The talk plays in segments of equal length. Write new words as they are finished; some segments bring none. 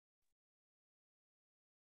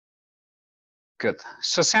Good.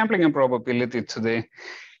 So sampling and probability today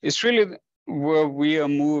is really where we are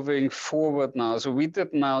moving forward now. So we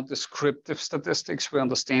did now descriptive statistics. We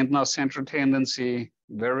understand now central tendency,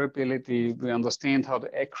 variability. We understand how to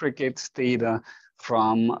aggregate data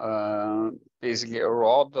from basically a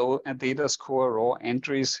raw data score, raw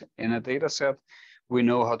entries in a data set. We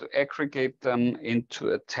know how to aggregate them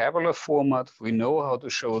into a tabular format. We know how to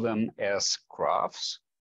show them as graphs.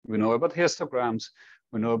 We know about histograms.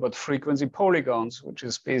 We know about frequency polygons, which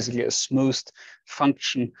is basically a smoothed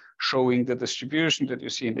function showing the distribution that you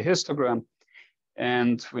see in the histogram.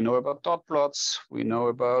 And we know about dot plots. We know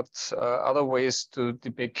about other ways to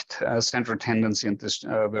depict central tendency and this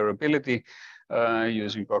variability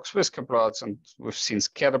using box whisker plots. And we've seen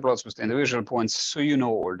scatter plots with the individual points. So you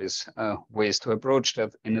know all these ways to approach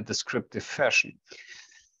that in a descriptive fashion.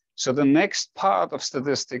 So the next part of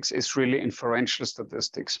statistics is really inferential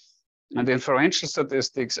statistics. And inferential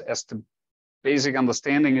statistics, as the basic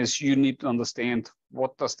understanding is, you need to understand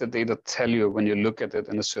what does the data tell you when you look at it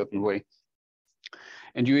in a certain way.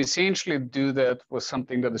 And you essentially do that with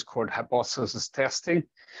something that is called hypothesis testing.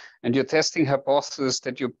 And you're testing hypotheses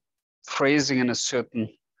that you're phrasing in a certain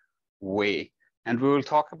way. And we will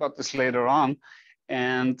talk about this later on.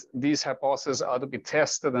 And these hypotheses are to be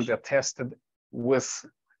tested, and they're tested with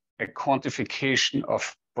a quantification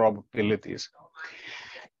of probabilities.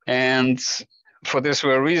 And for this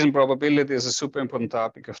very reason, probability is a super important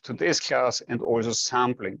topic of today's class, and also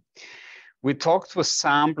sampling. We talked with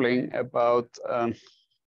sampling about,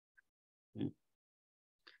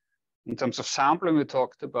 in terms of sampling, we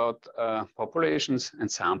talked about populations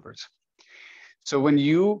and samples. So when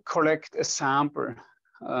you collect a sample,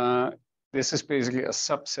 this is basically a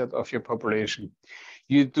subset of your population.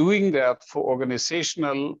 You're doing that for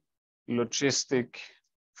organizational, logistic,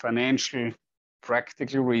 financial,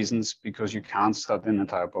 practical reasons, because you can't study an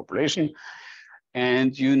entire population.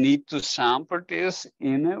 And you need to sample this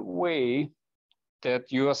in a way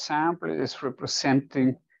that your sample is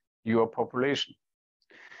representing your population.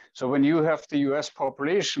 So when you have the US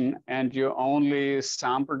population and you only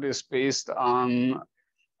sample this based on,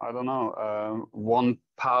 I don't know, one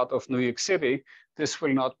part of New York City, this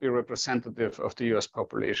will not be representative of the US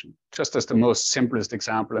population, just as the most simplest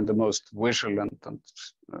example and the most visual and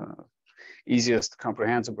easiest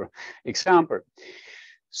comprehensible example.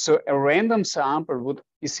 So a random sample would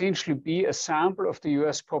essentially be a sample of the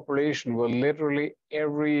US population where literally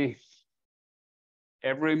every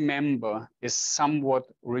member is somewhat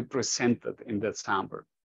represented in that sample.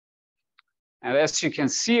 And as you can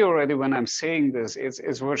see already when I'm saying this,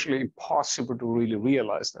 it's virtually impossible to really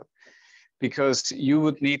realize that, because you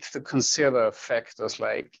would need to consider factors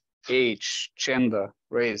like age, gender,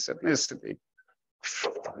 race, ethnicity,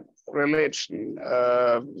 religion,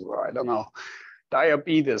 I don't know,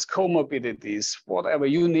 diabetes, comorbidities, whatever,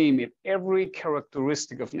 you name it. Every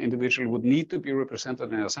characteristic of an individual would need to be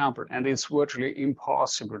represented in a sample, and it's virtually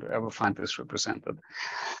impossible to ever find this represented.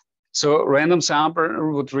 So random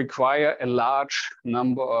sample would require a large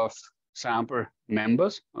number of sample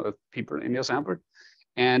members, or people in your sample,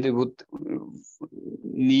 and it would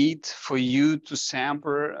need for you to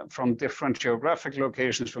sample from different geographic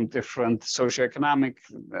locations, from different socioeconomic,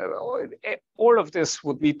 all of this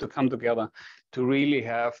would need to come together to really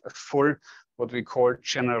have a full, what we call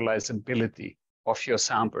generalizability of your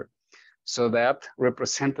sample. So that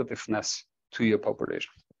representativeness to your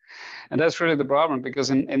population. And that's really the problem, because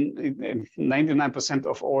in 99%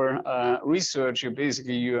 of all research,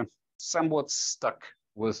 you're somewhat stuck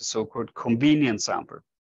with a so-called convenience sample.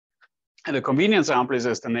 And a convenience sample is,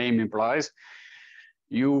 as the name implies,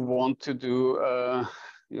 you want to do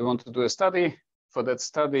a study. For that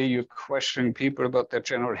study, you're questioning people about their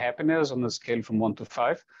general happiness on a scale from 1 to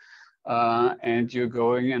 5. And you're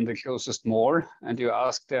going in the closest mall and you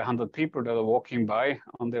ask the 100 people that are walking by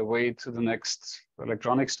on their way to the next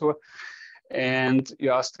electronics store. And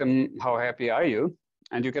you ask them, how happy are you?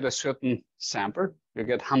 And you get a certain sample. You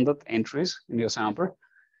get 100 entries in your sample.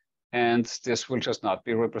 And this will just not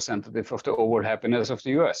be representative of the overall happiness of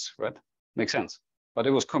the US, right? Makes sense. But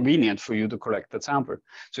it was convenient for you to collect that sample.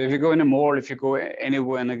 So if you go in a mall, if you go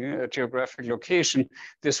anywhere in a geographic location,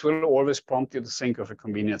 this will always prompt you to think of a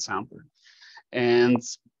convenient sample. And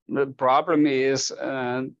the problem is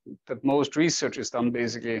that most research is done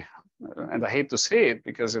basically, and I hate to say it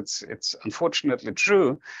because it's unfortunately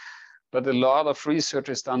true, but a lot of research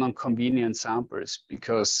is done on convenient samples,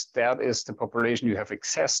 because that is the population you have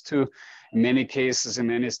access to. In many cases, in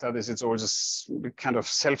many studies, it's also kind of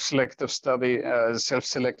self-selective study,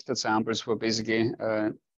 self-selected samples where basically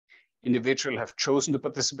individuals have chosen to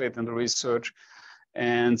participate in the research.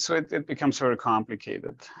 And so it becomes very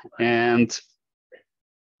complicated. And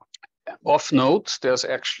Of note,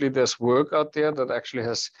 there's work out there that actually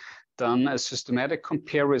has done a systematic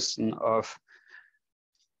comparison of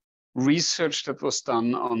research that was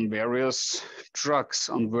done on various drugs,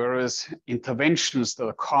 on various interventions that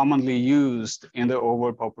are commonly used in the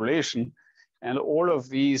overall population. And all of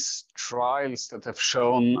these trials that have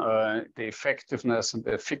shown the effectiveness and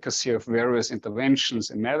the efficacy of various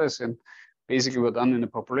interventions in medicine basically were done in a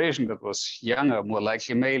population that was younger, more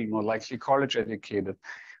likely male, more likely college educated,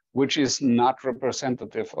 which is not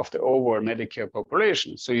representative of the overall Medicare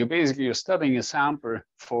population. So you're studying a sample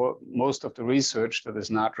for most of the research that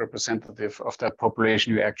is not representative of that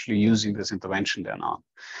population you're actually using this intervention then on.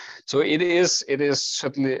 So it is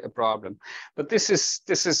certainly a problem. But this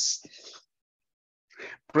is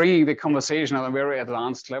bringing the conversation at a very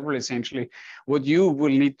advanced level, essentially. What you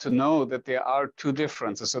will need to know that there are two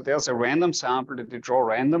differences. So there's a random sample that you draw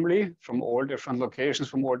randomly from all different locations,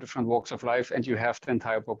 from all different walks of life, and you have the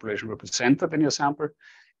entire population represented in your sample.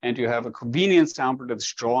 And you have a convenience sample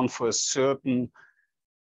that's drawn for a certain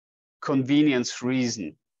convenience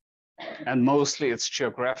reason. And mostly it's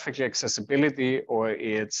geographic accessibility or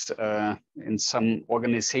it's in some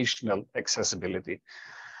organizational accessibility.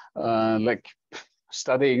 Like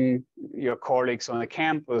studying your colleagues on a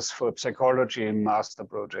campus for a psychology master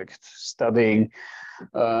project, studying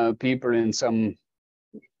people in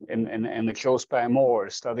a close by mall,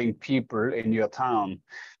 studying people in your town.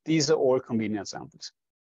 These are all convenience samples.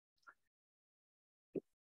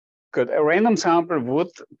 Good. A random sample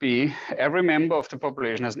would be every member of the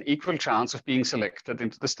population has an equal chance of being selected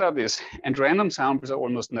into the studies. And random samples are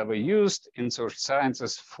almost never used in social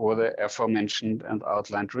sciences for the aforementioned and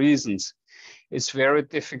outlined reasons. It's very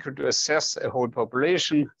difficult to assess a whole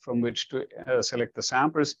population from which to select the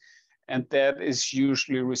samples. And that is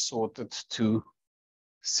usually resorted to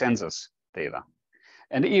census data.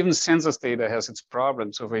 And even census data has its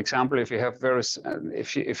problems. So for example, if you have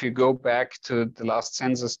if you go back to the last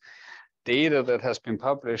census data that has been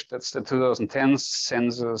published, that's the 2010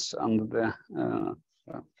 census under the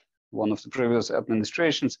one of the previous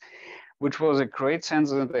administrations, which was a great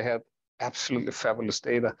census, and they had absolutely fabulous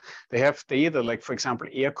data. They have data like, for example,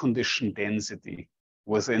 air condition density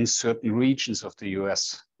within certain regions of the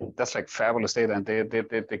US. That's like fabulous data. And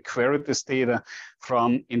they queried this data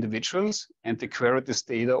from individuals, and they queried this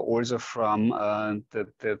data also from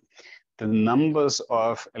the numbers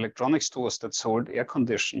of electronic stores that sold air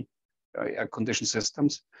condition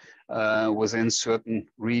systems within certain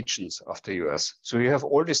regions of the US. So you have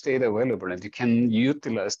all this data available, and you can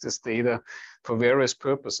utilize this data for various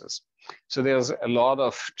purposes. So there's a lot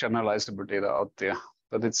of generalizable data out there,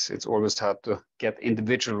 but it's always hard to get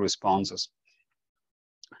individual responses.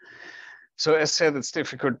 So as said, it's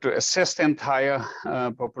difficult to assess the entire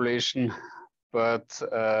population, but,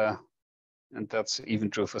 and that's even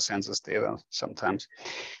true for census data sometimes.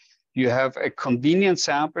 You have a convenience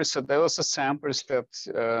sample. So those are samples that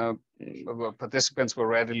participants were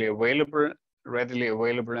readily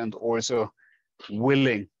available and also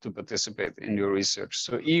willing to participate in your research.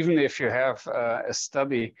 So even if you have a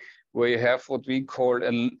study where you have what we call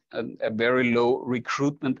a very low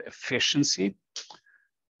recruitment efficiency.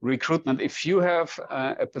 If you have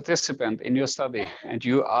a participant in your study and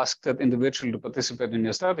you ask that individual to participate in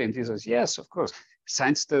your study and he says, yes, of course,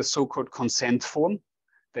 signs the so-called consent form,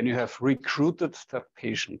 then you have recruited that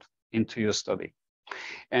patient into your study.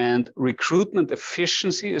 And recruitment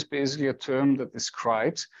efficiency is basically a term that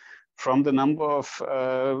describes from the number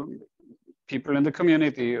of people in the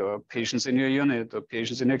community or patients in your unit or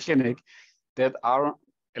patients in your clinic that are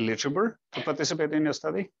eligible to participate in your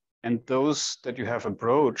study, and those that you have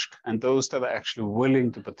approached and those that are actually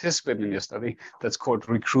willing to participate in your study. That's called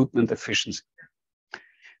recruitment efficiency.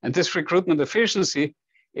 And this recruitment efficiency,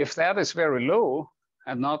 if that is very low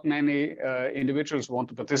and not many individuals want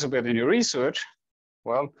to participate in your research,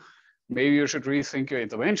 well, maybe you should rethink your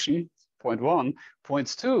intervention. Point one.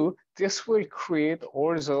 Point two, this will create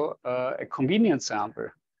also a convenience sample,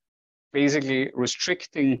 basically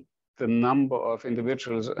restricting the number of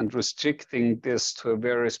individuals and restricting this to a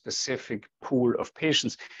very specific pool of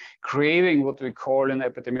patients, creating what we call in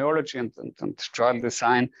epidemiology and trial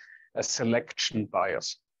design a selection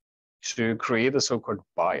bias. So you create a so-called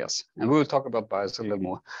bias. And we will talk about bias a little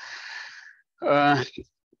more.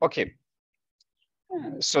 Okay.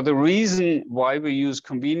 So the reason why we use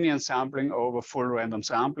convenience sampling over full random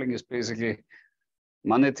sampling is basically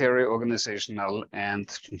monetary, organizational, and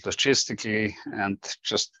logistically, and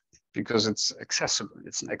just because it's accessible.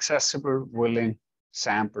 It's an accessible, willing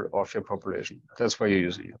sample of your population. That's why you're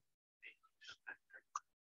using it.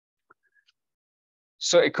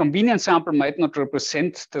 So a convenient sample might not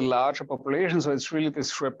represent the larger population. So it's really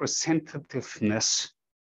this representativeness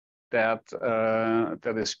that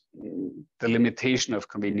is the limitation of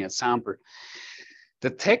convenient sample. The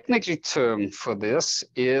technical term for this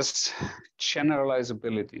is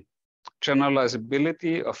generalizability.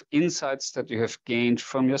 Generalizability of insights that you have gained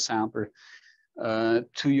from your sample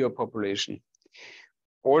to your population.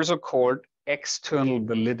 Also called external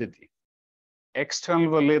validity. External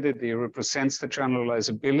validity represents the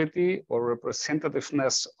generalizability or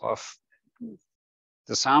representativeness of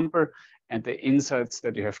the sample and the insights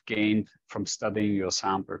that you have gained from studying your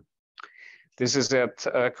sample. This is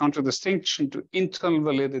a contradistinction to internal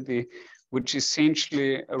validity, which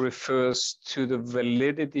essentially refers to the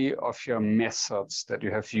validity of your methods that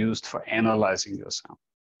you have used for analyzing your sample.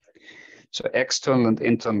 So external and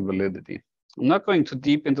internal validity. I'm not going too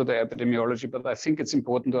deep into the epidemiology, but I think it's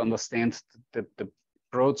important to understand the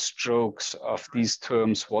broad strokes of these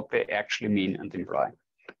terms, what they actually mean and imply.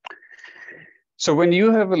 So when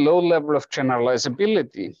you have a low level of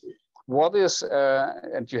generalizability, what is,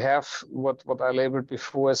 and you have what I labeled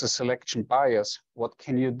before as a selection bias, what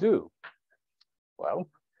can you do? Well,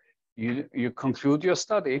 you conclude your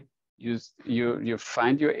study, you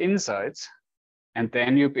find your insights, and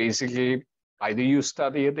then you basically either you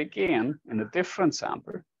study it again in a different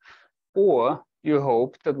sample, or you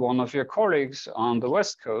hope that one of your colleagues on the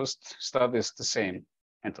West Coast studies the same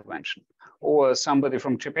intervention, or somebody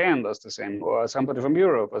from Japan does the same, or somebody from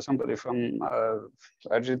Europe, or somebody from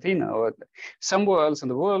Argentina, or somewhere else in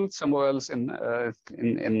the world, somewhere else in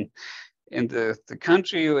the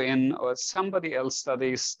country you're in, or somebody else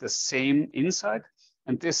studies the same insight.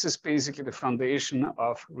 And this is basically the foundation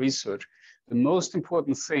of research. The most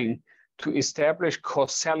important thing to establish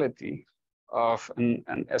causality of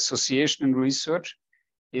an association in research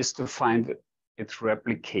is to find it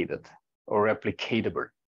replicated or replicatable.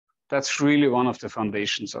 That's really one of the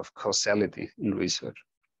foundations of causality in research.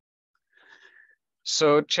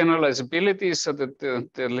 So generalizability, so that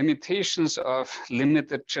the limitations of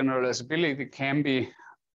limited generalizability can be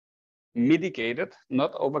mitigated,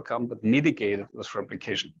 not overcome, but mitigated with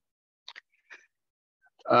replication.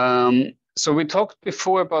 So we talked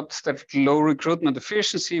before about that low recruitment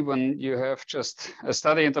efficiency when you have just a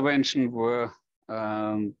study intervention where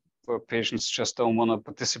patients just don't want to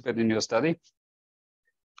participate in your study.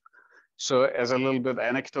 So as a little bit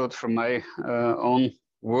anecdote from my own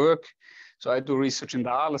work, so I do research in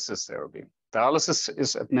dialysis therapy. Dialysis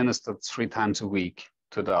is administered 3 times a week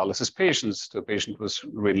to dialysis patients, to a patient with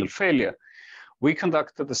renal failure. We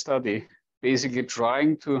conducted a study basically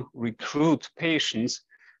trying to recruit patients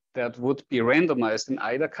that would be randomized in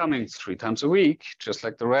either coming 3 times a week, just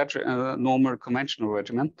like the normal conventional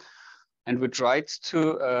regimen. And we tried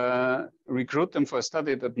to recruit them for a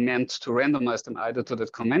study that meant to randomize them either to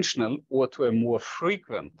that conventional or to a more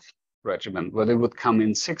frequent regimen where they would come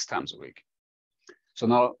in 6 times a week. So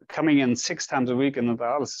now coming in 6 times a week in a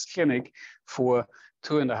dialysis clinic for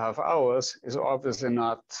 2.5 hours is obviously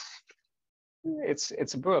not,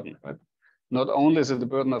 it's a burden, right? Not only is it the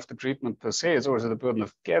burden of the treatment per se, it's also the burden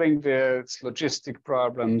of getting there, it's logistic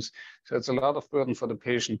problems. So it's a lot of burden for the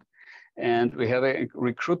patient. And we had a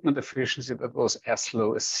recruitment efficiency that was as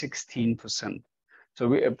low as 16%. So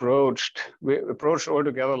we approached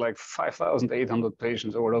altogether like 5,800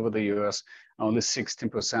 patients all over the US. Only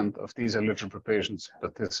 16% of these eligible patients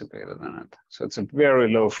participated in it. So it's a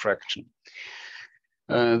very low fraction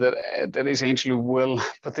that essentially will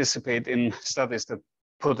participate in studies that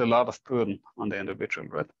put a lot of burden on the individual,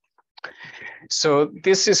 right? So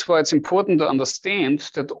this is why it's important to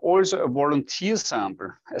understand that also a volunteer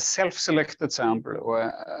sample, a self-selected sample,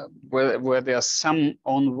 or where there's some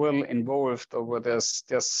own will involved, or where there's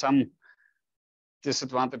some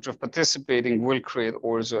disadvantage of participating, will create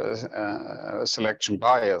also a selection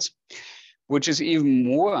bias, which is even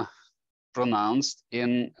more pronounced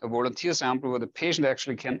in a volunteer sample where the patient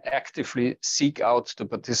actually can actively seek out to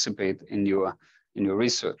participate in your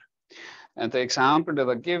research. And the example that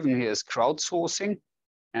are given here is crowdsourcing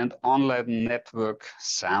and online network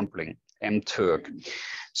sampling, MTurk.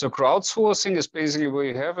 So crowdsourcing is basically where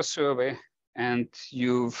you have a survey and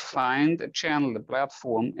you find a channel, a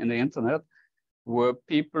platform in the internet where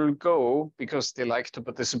people go because they like to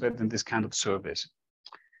participate in this kind of surveys.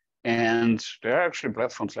 And there are actually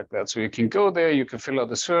platforms like that. So you can go there, you can fill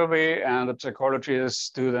out a survey, and a psychologist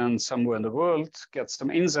student somewhere in the world gets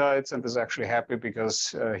some insights and is actually happy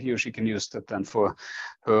because he or she can use that then for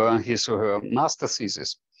his or her master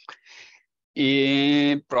thesis.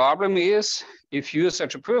 The problem is, if you're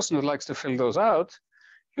such a person who likes to fill those out,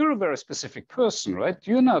 you're a very specific person, right?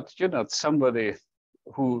 You're not somebody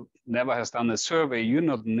who never has done a survey, you're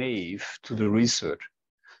not naive to the research.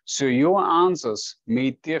 So your answers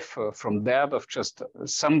may differ from that of just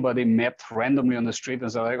somebody met randomly on the street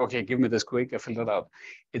and said, like, okay, give me this quick, I filled it out.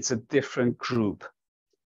 It's a different group.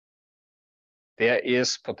 There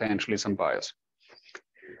is potentially some bias.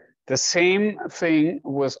 The same thing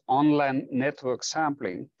with online network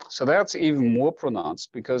sampling. So that's even more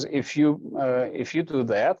pronounced, because if you do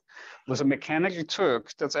that with a mechanical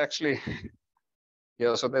Turk, that's actually,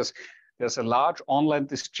 yeah, so there's a large online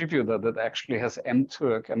distributor that actually has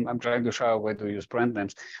mTurk, and I'm trying to show a way to use brand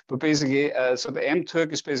names. But basically, so the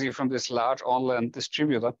mTurk is basically from this large online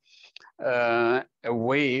distributor, a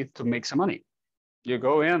way to make some money. You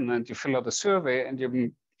go in and you fill out a survey, and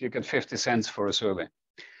you get 50 cents for a survey.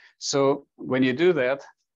 So when you do that,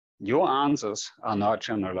 your answers are not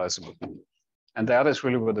generalizable. And that is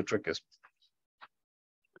really where the trick is.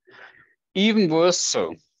 Even worse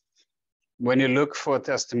so, when you look for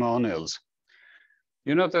testimonials,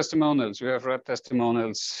 you know testimonials, you have read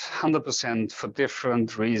testimonials 100% for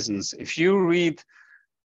different reasons. If you read,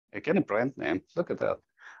 again, a brand name, look at that.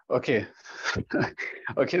 Okay.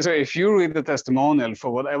 Okay, so if you read the testimonial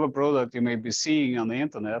for whatever product you may be seeing on the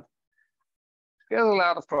internet, there's a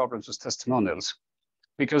lot of problems with testimonials,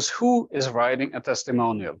 because who is writing a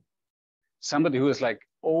testimonial? Somebody who is like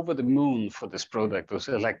over the moon for this product, who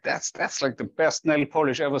says like, that's like the best nail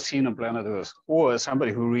polish ever seen on planet Earth, or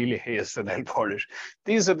somebody who really hates the nail polish.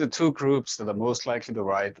 These are the two groups that are most likely to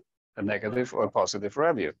write a negative or a positive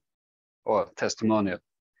review or testimonial.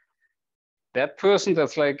 That person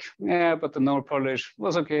that's like, yeah, but the nail polish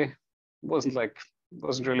was okay, wasn't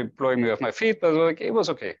really blowing me off my feet, but like, it was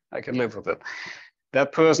okay, I can live with it.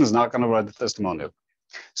 That person is not going to write the testimonial.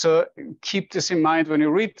 So keep this in mind when you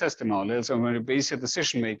read testimonials and when you base your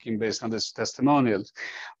decision making based on these testimonials.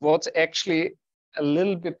 What's a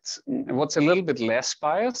little bit less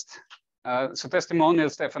biased? So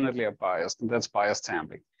testimonials definitely are biased, and that's biased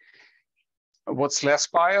sampling. What's less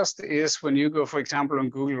biased is when you go, for example, on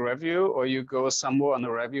Google Review, or you go somewhere on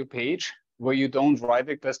a review page where you don't write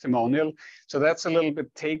a testimonial. So that's a little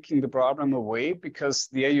bit taking the problem away, because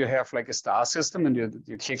there you have like a star system, and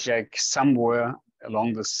you click like somewhere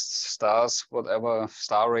along the stars, whatever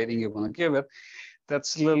star rating you want to give it.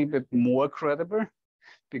 That's a little bit more credible,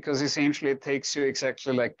 because essentially it takes you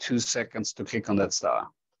exactly like 2 seconds to click on that star.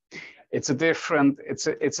 It's a different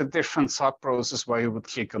thought process why you would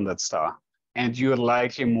click on that star, and you're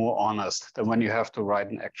likely more honest than when you have to write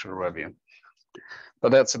an actual review.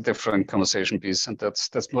 But that's a different conversation piece, and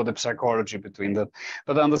that's more the psychology between that.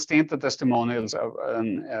 But understand that testimonials are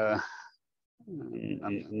an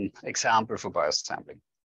example for biased sampling.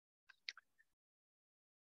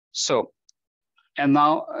 So, and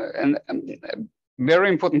now, a very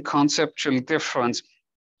important conceptual difference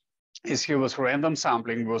is here with random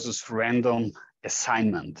sampling versus random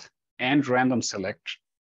assignment and random selection.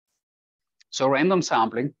 So random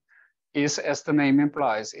sampling is, as the name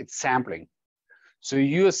implies, it's sampling. So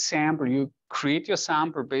you create your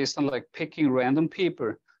sample based on like picking random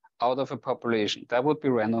people out of a population. That would be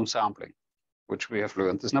random sampling, which we have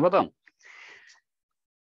learned is never done.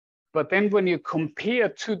 But then when you compare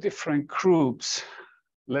two different groups,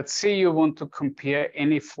 let's say you want to compare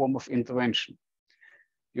any form of intervention.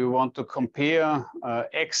 You want to compare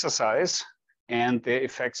exercise and their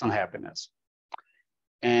effects on happiness.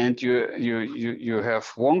 And you have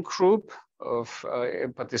one group of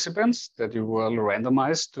participants that you will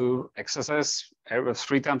randomize to exercise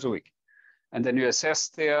 3 times a week. And then you assess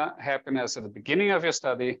their happiness at the beginning of your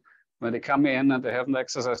study, when they come in and they haven't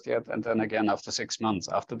exercised yet, and then again after 6 months,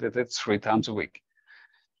 after they did 3 times a week.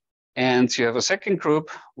 And you have a second group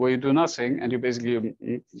where you do nothing, and you basically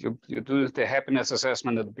you do the happiness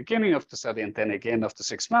assessment at the beginning of the study, and then again after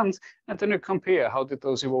 6 months, and then you compare how did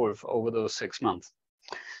those evolve over those 6 months.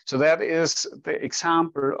 So that is the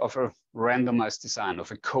example of a randomized design, of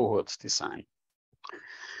a cohort design.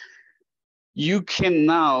 You can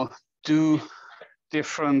now do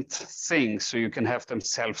different things. So you can have them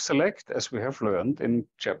self-select, as we have learned in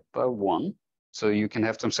chapter 1. So you can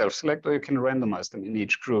have them self-select, or you can randomize them in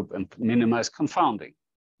each group and minimize confounding.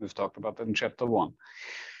 We've talked about that in chapter 1.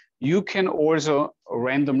 You can also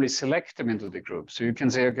randomly select them into the group. So you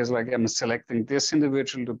can say, okay, so like I'm selecting this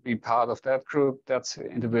individual to be part of that group, that's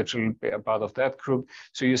individual be a part of that group.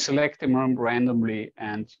 So you select them randomly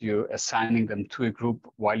and you're assigning them to a group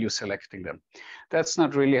while you're selecting them. That's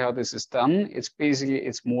not really how this is done.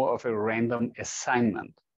 It's more of a random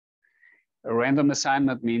assignment. A random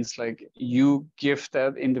assignment means like you give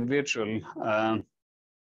that individual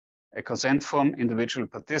a consent form, individual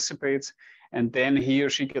participates, And then he or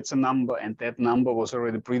she gets a number, and that number was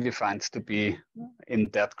already predefined to be in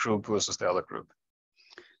that group versus the other group.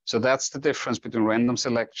 So that's the difference between random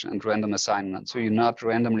selection and random assignment. So you're not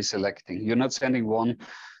randomly selecting. You're not sending one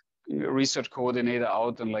research coordinator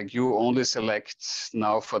out and like you only select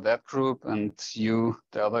now for that group and you,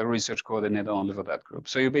 the other research coordinator, only for that group.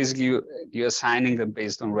 So you basically, you're assigning them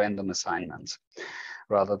based on random assignments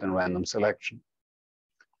rather than random selection.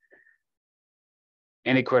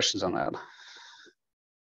 Any questions on that?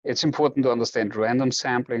 It's important to understand random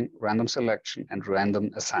sampling, random selection, and random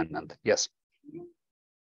assignment. Yes.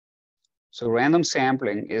 So random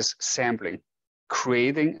sampling is sampling,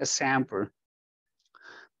 creating a sample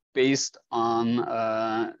based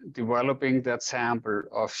on developing that sample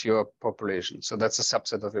of your population. So that's a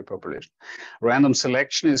subset of your population. Random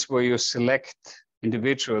selection is where you select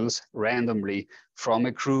individuals randomly from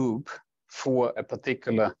a group for a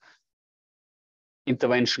particular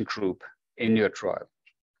intervention group in your trial.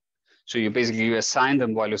 So you basically assign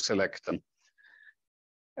them while you select them.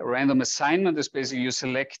 A random assignment is basically you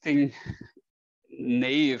selecting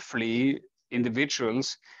naively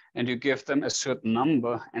individuals and you give them a certain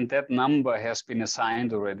number, and that number has been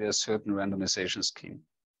assigned already a certain randomization scheme.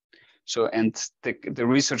 So, and the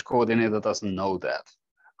research coordinator doesn't know that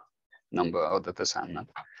number or that assignment.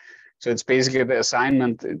 So it's basically the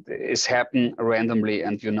assignment is happening randomly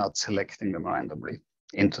and you're not selecting them randomly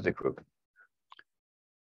into the group.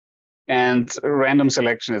 And random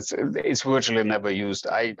selection, it's virtually never used.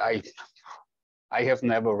 I have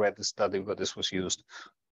never read a study where this was used,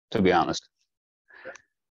 to be honest.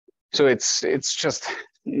 So it's just,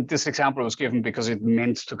 this example was given because it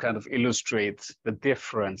meant to kind of illustrate the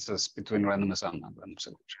differences between random assignment and random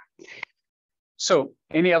selection. So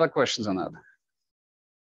any other questions on that?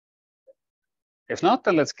 If not,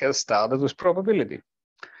 then let's get started with probability.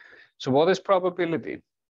 So what is probability?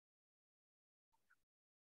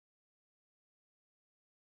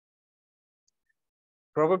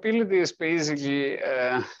 Probability is basically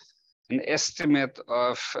an estimate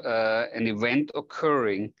of an event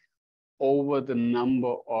occurring over the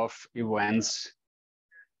number of events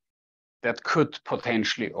that could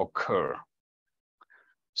potentially occur.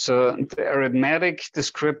 So the arithmetic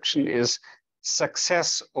description is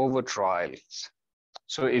success over trials.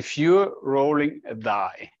 So if you're rolling a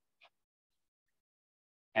die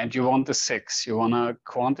and you want a 6, you want to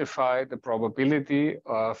quantify the probability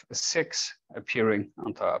of a 6 appearing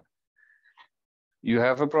on top. You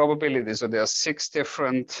have a probability. So there are 6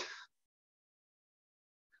 different.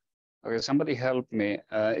 Okay, somebody help me.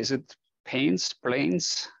 Is it planes?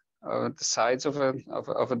 The sides of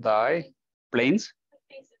a die? Planes?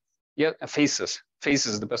 Faces. Yeah, faces.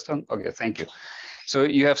 Faces is the best one. Okay, thank you. So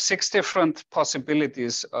you have 6 different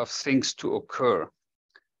possibilities of things to occur.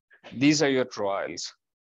 These are your trials.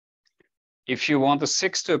 If you want a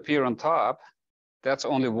 6 to appear on top, that's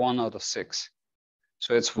only 1 out of 6.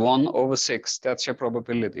 So it's 1 over 6. That's your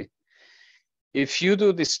probability. If you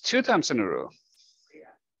do this 2 times in a row,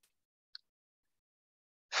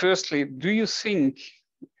 firstly, do you think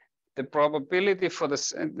the probability for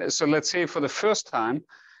this, so let's say for the first time,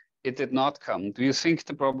 it did not come. Do you think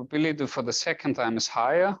the probability for the second time is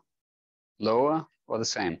higher, lower, or the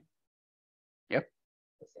same? Yep.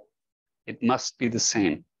 It must be the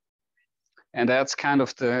same. And that's kind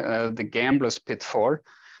of the gambler's pitfall,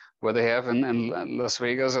 where they have in Las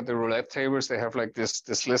Vegas at the roulette tables, they have like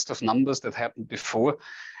this list of numbers that happened before.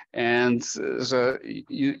 And so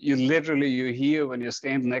you literally, you hear when you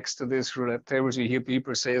stand next to these roulette tables, you hear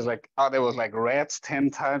people say like, oh, there was like reds 10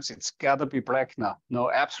 times. It's gotta be black now.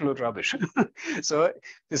 No, absolute rubbish. So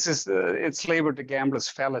this is, it's labeled the gambler's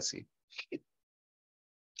fallacy.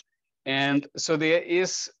 And so there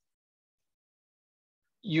is,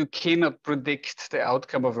 you cannot predict the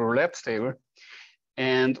outcome of a roulette table.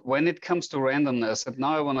 And when it comes to randomness, and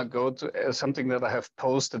now I want to go to something that I have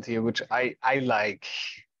posted here, which I like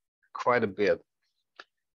quite a bit.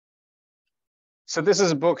 So this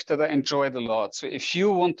is a book that I enjoyed a lot. So if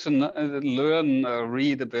you want to learn,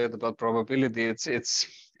 read a bit about probability, it's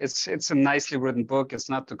a nicely written book. It's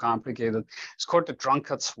not too complicated. It's called The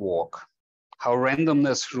Drunkard's Walk: How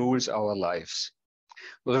Randomness Rules Our Lives.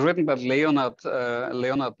 It was written by Leonard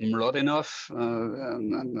Mlodinov,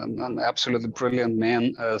 an absolutely brilliant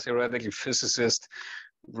man, a theoretical physicist,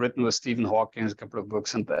 written with Stephen Hawking, a couple of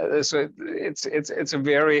books, and so it's a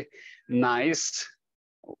very nice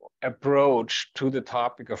approach to the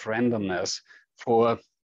topic of randomness for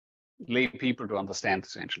lay people to understand,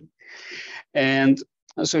 essentially. And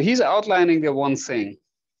so he's outlining the one thing.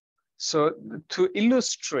 So to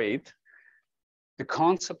illustrate the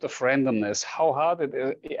concept of randomness, how hard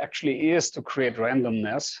it actually is to create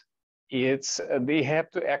randomness, they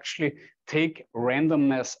had to actually take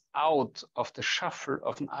randomness out of the shuffle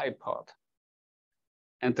of an iPod.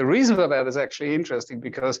 And the reason for that is actually interesting,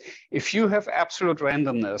 because if you have absolute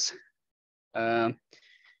randomness,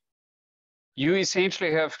 you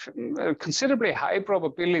essentially have a considerably high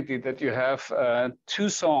probability that you have two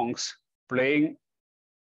songs playing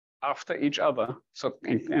after each other, so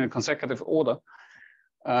in a consecutive order.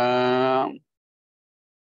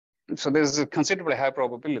 So there's a considerably high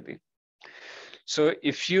probability. So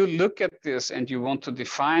if you look at this and you want to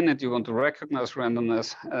define it, you want to recognize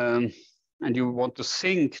randomness, and you want to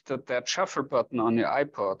think that that shuffle button on your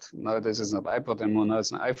iPod, nowadays it's not iPod anymore, now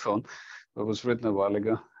it's an iPhone, it was written a while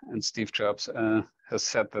ago, and Steve Jobs has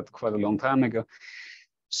said that quite a long time ago.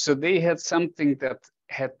 So they had something that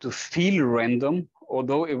had to feel random,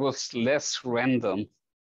 although it was less random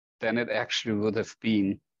than it actually would have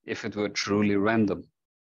been if it were truly random.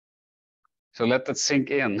 So let that sink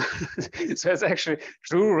in. So it's actually,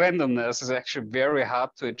 true randomness is actually very hard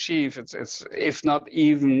to achieve. It's if not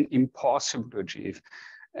even impossible to achieve.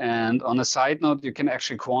 And on a side note, you can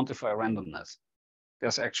actually quantify randomness.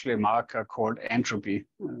 There's actually a marker called entropy.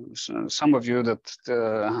 So some of you that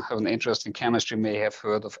have an interest in chemistry may have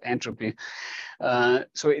heard of entropy.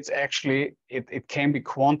 So it's actually, it can be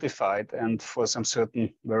quantified, and for some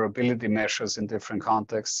certain variability measures in different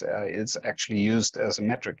contexts, it's actually used as a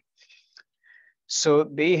metric. So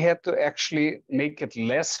they had to actually make it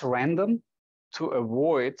less random to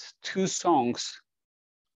avoid two songs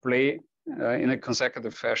play in a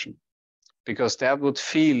consecutive fashion, because that would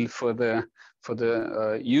feel for the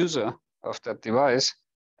user of that device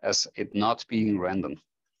as it not being random.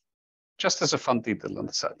 Just as a fun detail on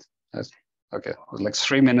the side. Yes. Okay, like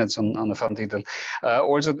 3 minutes on a fun detail.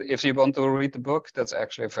 Also, if you want to read the book, that's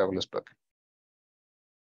actually a fabulous book.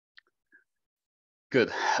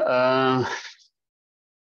 Good.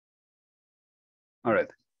 All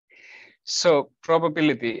right. So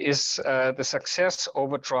probability is the success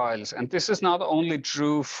over trials. And this is not only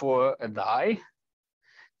true for a die,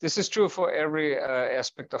 this is true for every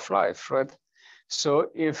aspect of life, right?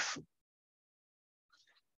 So if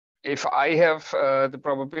I have the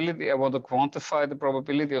probability, I want to quantify the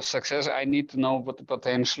probability of success, I need to know what the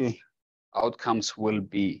potential outcomes will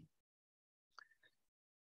be.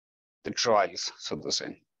 The trials, so to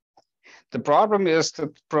say. The problem is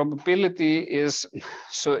that probability is,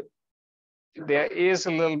 so there is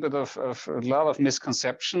a little bit of a lot of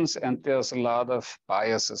misconceptions, and there's a lot of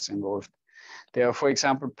biases involved. There are, for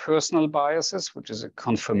example, personal biases, which is a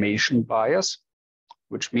confirmation bias,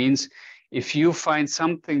 which means if you find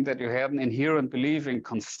something that you have an inherent belief in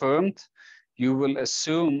confirmed, you will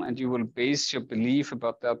assume and you will base your belief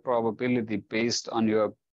about that probability based on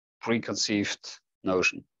your preconceived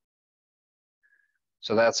notion.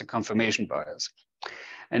 So that's a confirmation bias.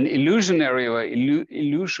 An illusionary or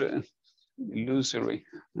illusionary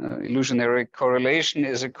correlation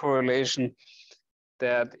is a correlation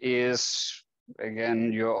that is,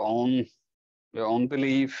 again, your own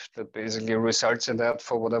belief that basically results in that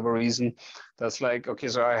for whatever reason. That's like, okay,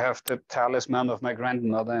 so I have the talisman of my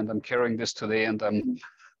grandmother and I'm carrying this today and I'm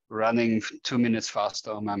running 2 minutes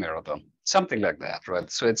faster on my marathon. Something like that, right?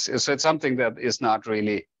 So it's something that is not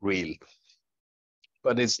really real,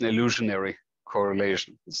 but it's an illusionary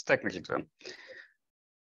correlation. It's a technical term.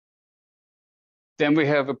 Then we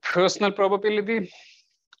have a personal probability.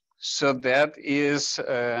 So that is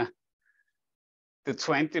the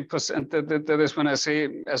 20%, that is when I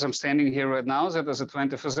say, as I'm standing here right now, that there's a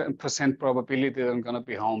 20% probability that I'm going to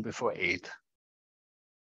be home before 8.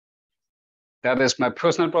 That is my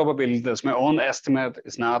personal probability. That's my own estimate.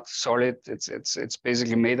 It's not solid. It's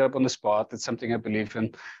basically made up on the spot. It's something I believe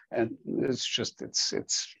in, and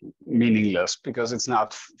it's meaningless because it's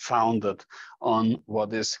not founded on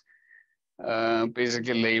what is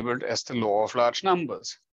basically labeled as the law of large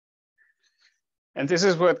numbers. And this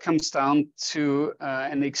is where it comes down to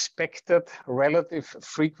an expected relative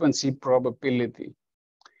frequency probability.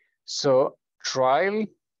 So trial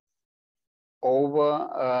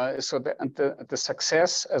over, so the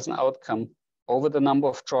success as an outcome over the number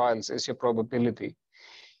of trials is your probability.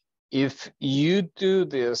 If you do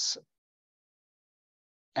this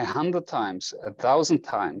 100 times, 1,000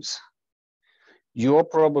 times, your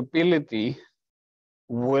probability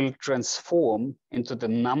will transform into the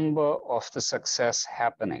number of the success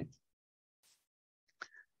happening.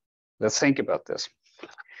 Let's think about this.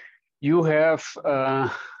 You have,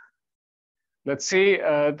 let's say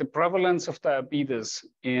the prevalence of diabetes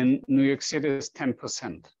in New York City is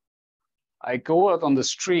 10%. I go out on the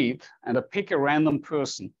street and I pick a random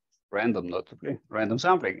person, random notably, random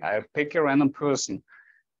sampling. I pick a random person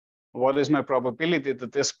what is my probability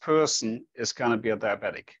that this person is going to be a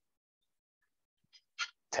diabetic?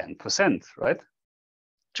 10%, right?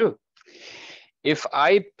 True. If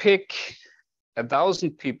I pick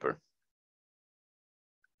 1,000 people,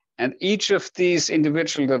 and each of these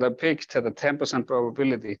individuals that I picked had a 10%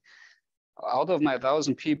 probability, out of my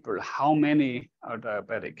 1,000 people, how many are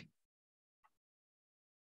diabetic?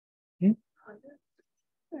 Yeah,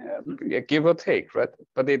 give or take, right?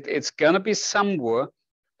 But it's going to be somewhere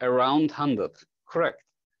around 100, correct?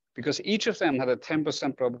 Because each of them had a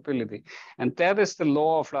 10% probability. And that is the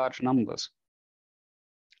law of large numbers.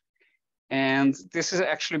 And this is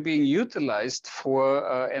actually being utilized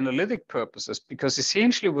for analytic purposes, because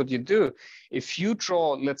essentially what you do, if you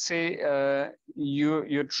draw, let's say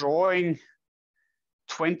you're drawing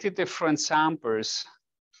 20 different samples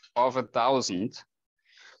of 1,000,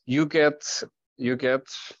 you get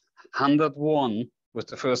 101 with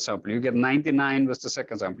the first sample, you get 99 with the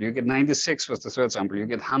second sample, you get 96 with the third sample, you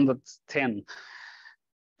get 110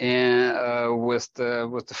 with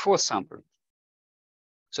the fourth sample.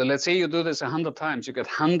 So let's say you do this 100 times, you get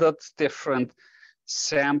 100 different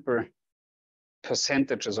sample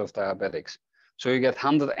percentages of diabetics. So you get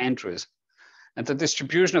 100 entries. And the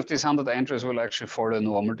distribution of these 100 entries will actually follow a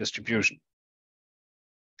normal distribution.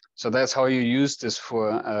 So that's how you use this for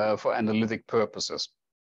analytic purposes.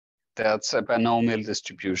 That's a binomial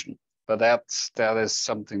distribution. But that is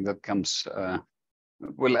something that comes,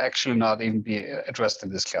 will actually not even be addressed in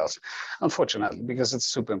this class, unfortunately, because it's a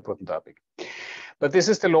super important topic. But this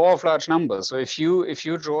is the law of large numbers. So if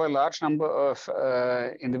you draw a large number of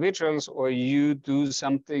individuals, or you do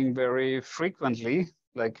something very frequently,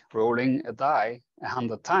 like rolling a die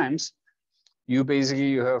 100 times, you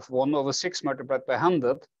have 1/6 multiplied by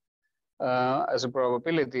 100 as a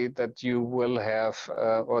probability that you will have,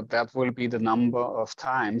 or that will be the number of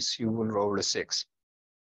times you will roll a 6.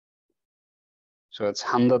 So it's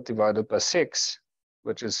 100 divided by 6,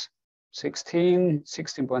 which is 16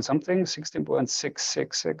 point something,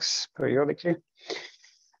 16.666 periodically.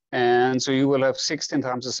 And so you will have 16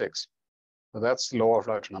 times a 6. So that's the law of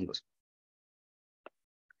large numbers.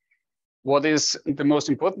 What is the most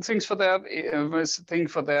important things for that?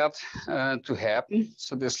 To happen?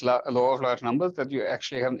 So this law of large numbers, that you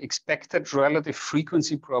actually have an expected relative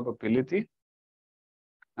frequency probability.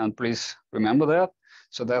 And please remember that.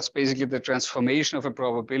 So that's basically the transformation of a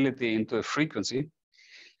probability into a frequency.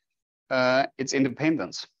 It's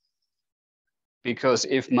independence. Because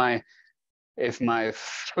if my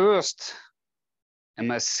first and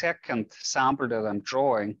my second sample that I'm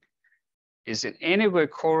drawing is in any way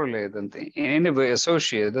correlated and in any way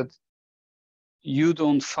associated, you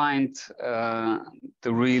don't find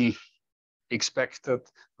the real expected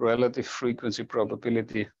relative frequency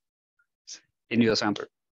probability in your sample.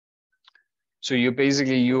 So you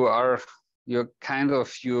basically, you're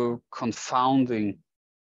confounding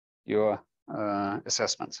your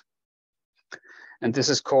assessments. And this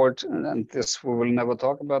is called, and this we will never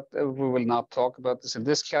talk about, we will not talk about this in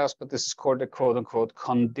this class, but this is called a quote unquote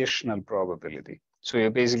conditional probability. So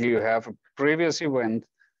you have a previous event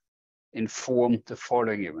inform the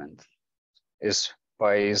following event, is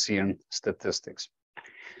Bayesian statistics.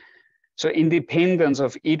 So independence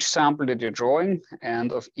of each sample that you're drawing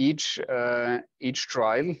and of each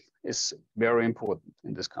trial is very important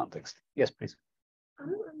in this context. Yes, please. I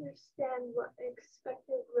don't understand what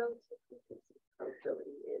expected relative frequency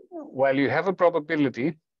probability is. Well, you have a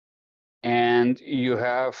probability, and you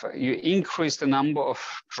increase the number of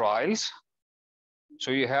trials.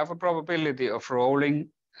 So you have a probability of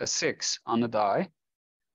rolling a 6 on a die,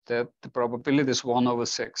 that the probability is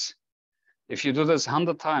 1/6. If you do this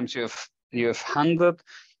 100 times, you have 100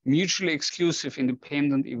 mutually exclusive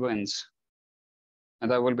independent events. And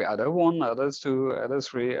that will be either 1, either 2, either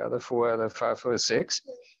 3, either 4, either 5, or 6.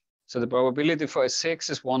 So the probability for a 6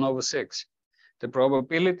 is 1/6. The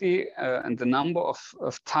probability and the number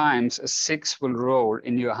of times a 6 will roll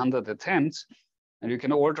in your 100 attempts, and you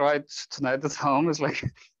can all try it tonight at home, it's like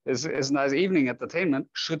it's a nice evening entertainment,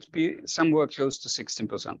 should be somewhere close to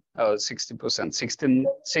 16%, 60%,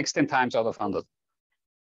 16 times out of 100.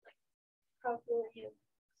 Probability.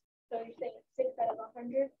 So you're saying it's 6 out of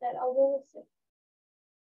 100 that I'll roll a 6?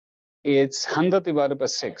 It's 100 divided by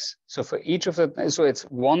 6. So for each of the, so it's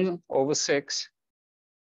 1/6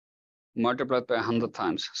 multiplied by 100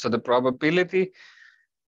 times. So the probability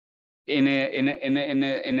in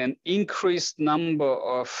an increased number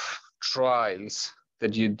of trials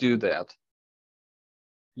that you do that,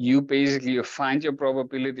 you find your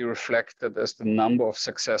probability reflected as the number of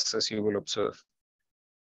successes you will observe.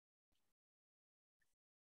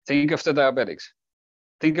 Think of the diabetics.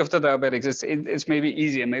 Think of the diabetics. It's maybe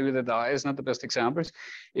easier. Maybe the DI is not the best examples.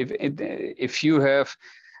 If you have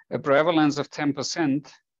a prevalence of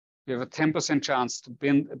 10%, you have a 10% chance to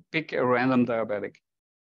pick a random diabetic.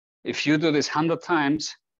 If you do this 100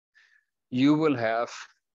 times, you will have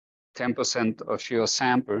 10% of your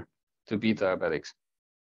sample to be diabetics.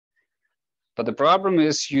 But the problem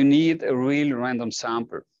is you need a real random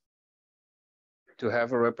sample to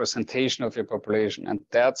have a representation of your population. And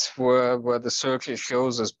that's where the circle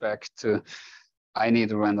shows us back to, I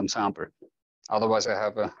need a random sample. Otherwise I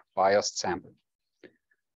have a biased sample.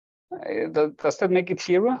 Does that make it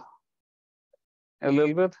clearer? A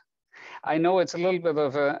little bit? I know it's a little bit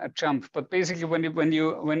of a jump, but basically when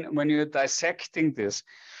you're dissecting this,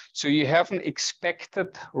 so you have an expected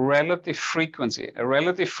relative frequency. A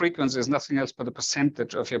relative frequency is nothing else but a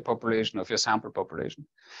percentage of your population, of your sample population.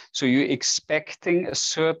 So you're expecting a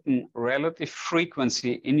certain relative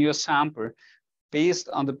frequency in your sample based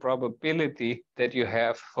on the probability that you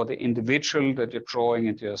have for the individual that you're drawing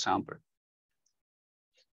into your sample.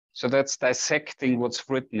 So that's dissecting what's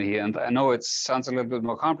written here. And I know it sounds a little bit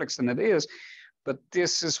more complex than it is, but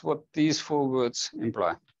this is what these 4 words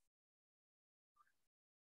imply.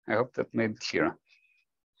 I hope that made it clear.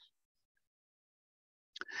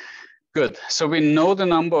 Good. So we know the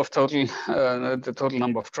number of total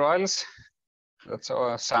number of trials. That's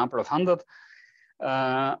our sample of 100.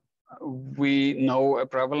 We know a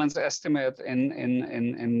prevalence estimate in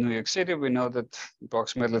New York City. We know that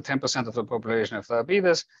approximately 10% of the population have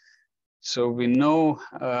diabetes. So we know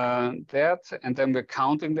that, and then we're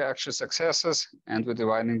counting the actual successes, and we're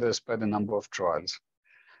dividing this by the number of trials.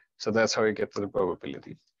 So that's how you get to the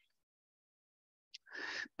probability.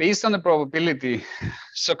 Based on the probability,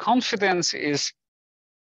 so confidence is,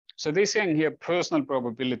 so they're saying here personal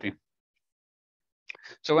probability.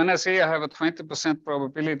 So when I say I have a 20%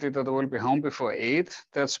 probability that I will be home before 8,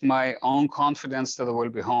 that's my own confidence that I will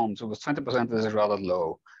be home. So with 20%, this is rather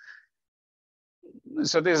low.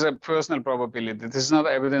 So this is a personal probability. This is not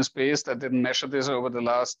evidence-based. I didn't measure this over the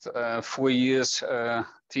last 4 years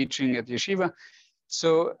teaching at yeshiva.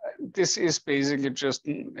 So this is basically just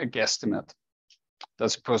a guesstimate.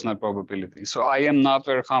 That's a personal probability. So I am not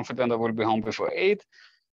very confident I will be home before 8.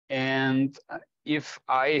 And if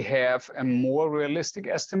I have a more realistic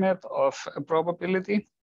estimate of a probability,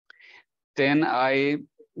 then I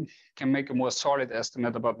can make a more solid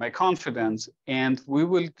estimate about my confidence. And we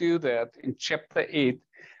will do that in chapter 8.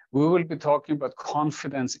 We will be talking about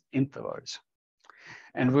confidence intervals.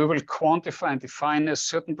 And we will quantify and define a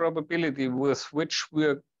certain probability with which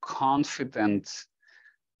we're confident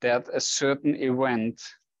that a certain event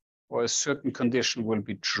or a certain condition will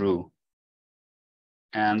be true.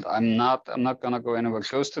 And I'm not going to go anywhere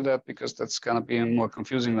close to that because that's going to be more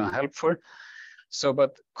confusing than helpful. So,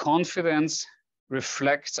 but confidence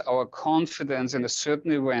reflects our confidence in a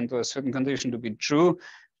certain event or a certain condition to be true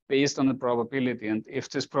based on the probability. And if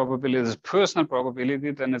this probability is a personal probability,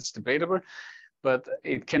 then it's debatable. But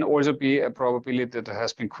it can also be a probability that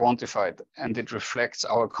has been quantified and it reflects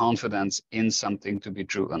our confidence in something to be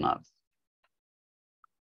true or not.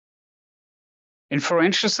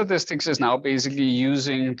 Inferential statistics is now basically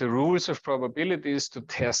using the rules of probabilities to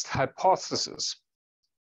test hypotheses.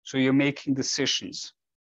 So you're making decisions.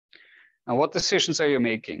 Now, what decisions are you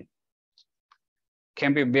making?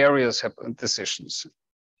 Can be various decisions.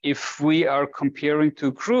 If we are comparing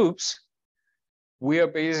 2 groups, we are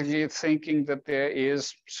basically thinking that there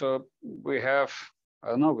is, so we have, I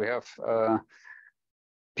don't know, we have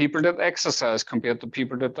people that exercise compared to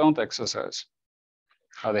people that don't exercise.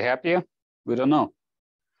 Are they happier? We don't know.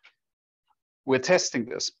 We're testing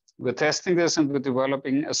this. We're testing this and we're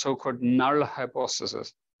developing a so-called null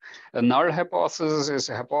hypothesis. A null hypothesis is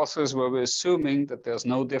a hypothesis where we're assuming that there's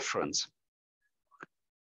no difference.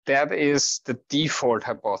 That is the default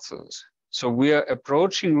hypothesis. So we are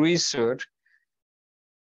approaching research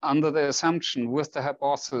under the assumption with the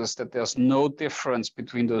hypothesis that there's no difference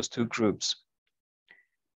between those 2 groups.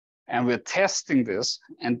 And we're testing this,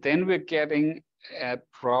 and then we're getting a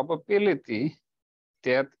probability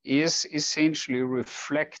that is essentially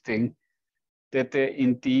reflecting that there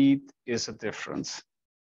indeed is a difference.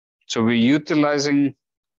 So we're utilizing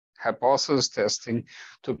hypothesis testing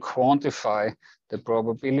to quantify the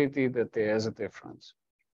probability that there is a difference.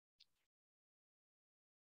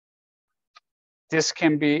 This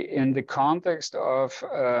can be in the context of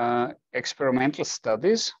experimental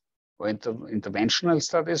studies or interventional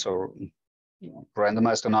studies, or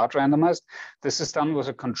randomized or not randomized. This is done with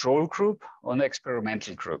a control group or an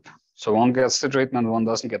experimental group. So one gets the treatment, one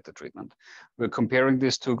doesn't get the treatment. We're comparing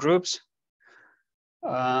these 2 groups.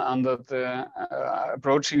 under the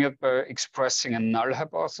approaching it by expressing a null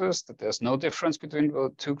hypothesis that there's no difference between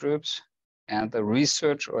the two groups, and the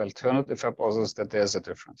research or alternative hypothesis that there's a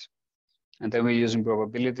difference. And then we're using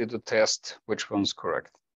probability to test which one's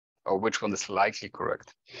correct or which one is likely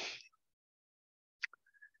correct.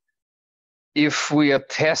 If we are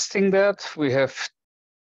testing that, we have,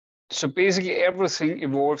 so basically everything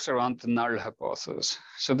evolves around the null hypothesis.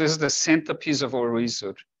 So this is the centerpiece of our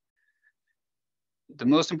research. The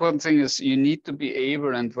most important thing is you need to be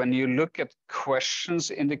able, and when you look at questions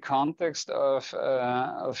in the context of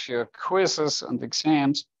your quizzes and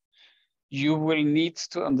exams, you will need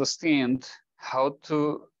to understand how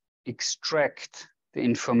to extract the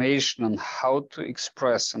information and how to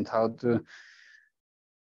express and how to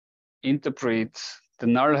interpret the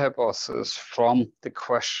null hypothesis from the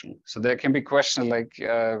question. So there can be questions like,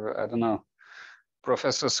 I don't know,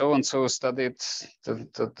 Professor so-and-so studied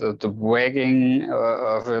the wagging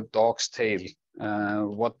of a dog's tail.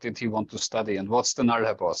 What did he want to study and what's the null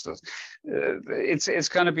hypothesis? It's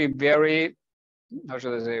going to be very, how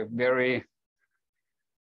should I say,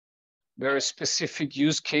 very specific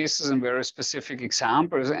use cases and very specific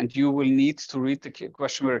examples, and you will need to read the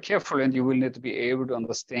question very carefully, and you will need to be able to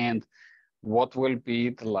understand what will be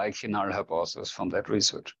the likely null hypothesis from that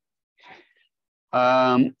research.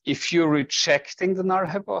 If you're rejecting the null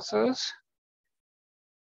hypothesis,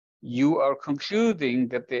 you are concluding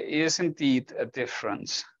that there is indeed a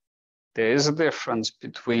difference. There is a difference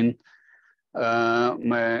between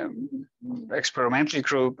my experimental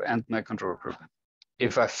group and my control group.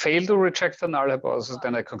 If I fail to reject the null hypothesis,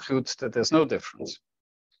 then I conclude that there's no difference.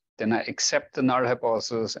 Then I accept the null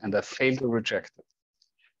hypothesis and I fail to reject it.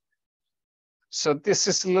 So this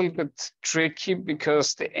is a little bit tricky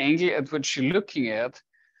because the angle at which you're looking at,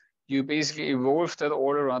 you basically evolve that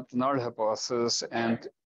all around the null hypothesis, and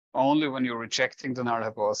only when you're rejecting the null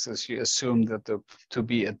hypothesis, you assume that there to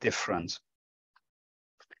be a difference.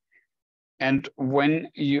 And when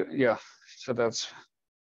you, so that's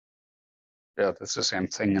the same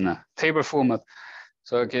thing in a table format.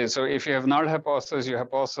 So, okay, so if you have null hypothesis, your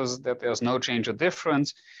hypothesis that there's no change or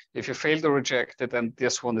difference. If you fail to reject it, then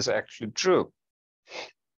this one is actually true.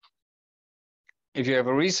 If you have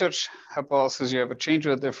a research hypothesis, you have a change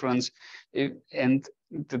or difference, and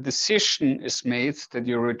the decision is made that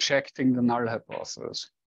you're rejecting the null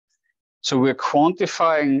hypothesis. So we're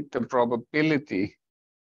quantifying the probability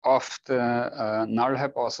of the null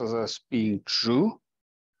hypothesis being true,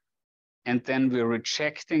 and then we're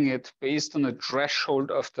rejecting it based on a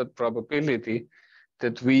threshold of that probability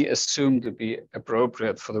that we assume to be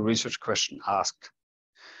appropriate for the research question asked,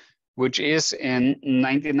 which is in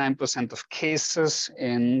 99% of cases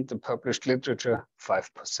in the published literature,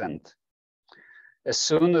 5%. As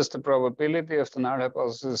soon as the probability of the null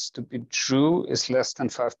hypothesis to be true is less than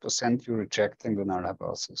 5%, you're rejecting the null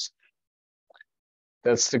hypothesis.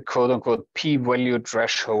 That's the quote-unquote p-value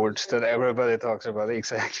threshold that everybody talks about.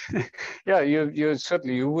 Exactly. Yeah, you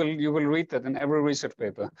certainly you will read that in every research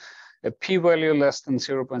paper. A p-value less than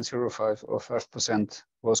 0.05 or 5%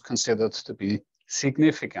 was considered to be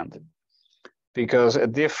significant, because a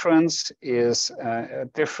difference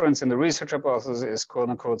in the research hypothesis is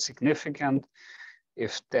quote-unquote significant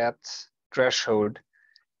if that threshold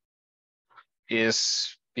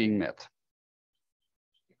is being met.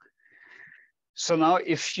 So now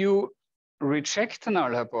if you reject the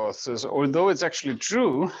null hypothesis, although it's actually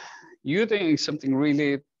true, you're doing something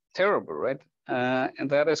really terrible, right? And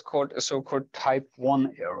that is called a so-called type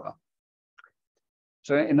 1 error.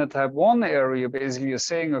 So in a type 1 error, you're basically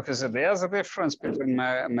saying, okay, so there's a difference between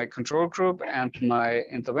my control group and my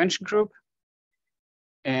intervention group.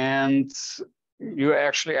 And you're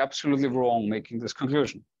actually absolutely wrong making this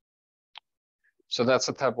conclusion. So that's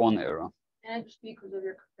a type 1 error. Can it just be because of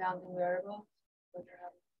your confounding variable?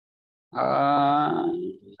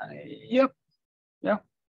 Yeah,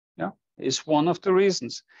 it's one of the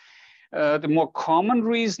reasons. The more common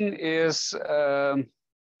reason is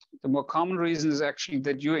actually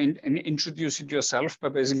that you introduce it yourself by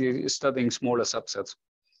basically studying smaller subsets.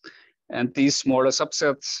 And these smaller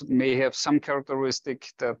subsets may have some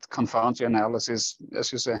characteristic that confounds your analysis,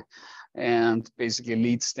 as you say, and basically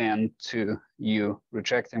leads then to you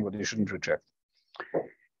rejecting what you shouldn't reject.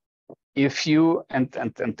 If you, and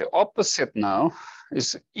the opposite now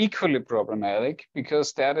is equally problematic,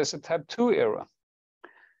 because that is a type 2 error.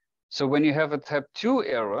 So when you have a type 2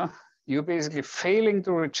 error, you're basically failing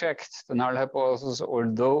to reject the null hypothesis,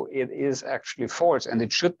 although it is actually false and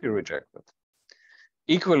it should be rejected.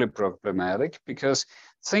 Equally problematic, because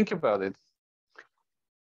think about it.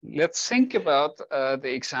 let's think about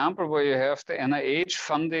the example where you have the NIH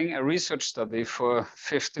funding a research study for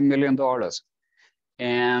 $50 million.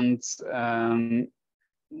 And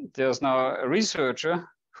there's now a researcher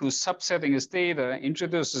who's subsetting his data,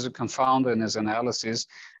 introduces a confounder in his analysis,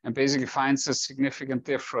 and basically finds a significant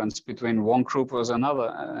difference between one group versus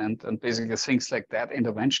another. And basically thinks like that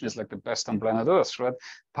intervention is like the best on planet Earth, right?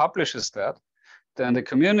 Publishes that. Then the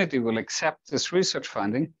community will accept this research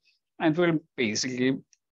finding and will basically,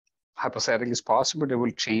 hypothetically as possible, they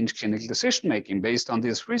will change clinical decision-making based on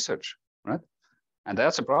this research, right? And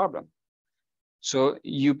that's a problem. So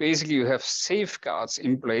you have safeguards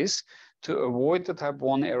in place to avoid the type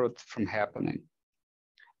 1 error from happening.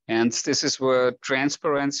 And this is where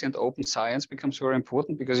transparency and open science becomes very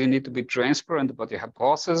important, because you need to be transparent about your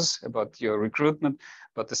hypothesis, about your recruitment,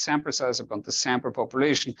 about the sample size, about the sample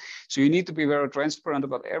population. So you need to be very transparent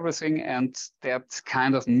about everything, and that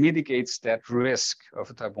kind of mitigates that risk of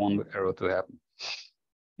a type 1 error to happen.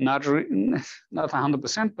 Not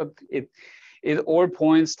 100%, but it all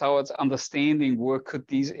points towards understanding where could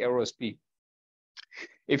these errors be.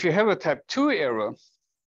 If you have a type 2 error,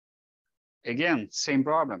 again, same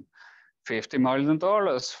problem. $50 million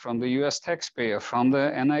from the US taxpayer, from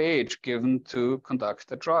the NIH, given to conduct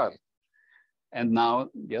the trial. And now,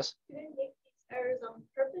 yes? Do they make these errors on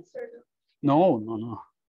purpose or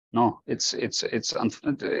No. It's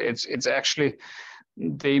actually,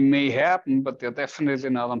 they may happen, but they're definitely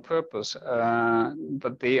not on purpose.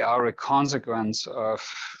 But they are a consequence of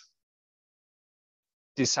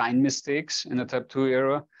design mistakes in a type 2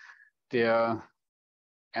 error. They're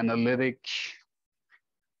analytic.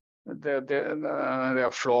 There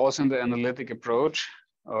are flaws in the analytic approach,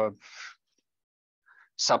 or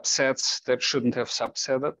subsets that shouldn't have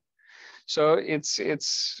subsetted. So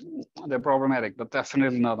they're problematic, but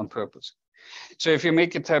definitely not on purpose. So if you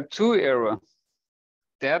make a type 2 error,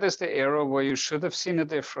 that is the error where you should have seen a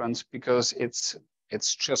difference, because it's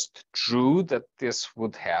just true that this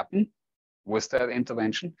would happen with that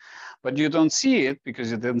intervention, but you don't see it because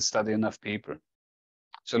you didn't study enough people.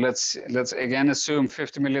 So let's again assume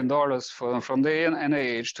 $50 million from the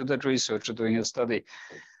NIH to that researcher doing a study.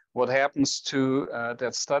 What happens to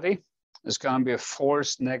that study is going to be a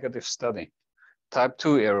false negative study, type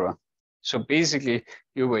 2 error. So basically,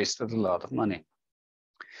 you wasted a lot of money.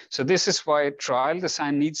 So this is why trial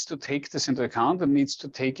design needs to take this into account, and needs to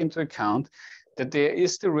take into account that there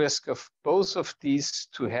is the risk of both of these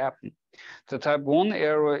to happen. The type 1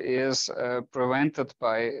 error is prevented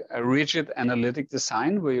by a rigid analytic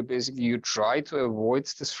design, where you try to avoid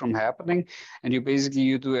this from happening, and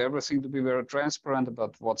you do everything to be very transparent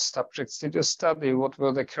about what subjects did you study, what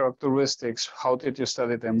were the characteristics, how did you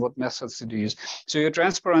study them, what methods did you use. So you're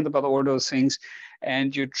transparent about all those things,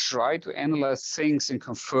 and you try to analyze things and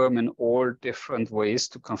confirm in all different ways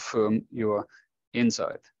to confirm your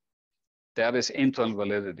insight. That is internal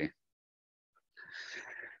validity.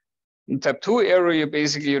 In type 2 error,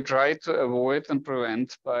 you try to avoid and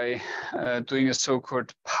prevent by doing a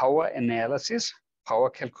so-called power analysis, power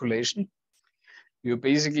calculation.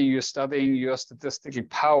 You're studying your statistical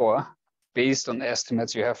power based on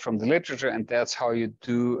estimates you have from the literature, and that's how you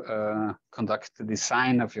do conduct the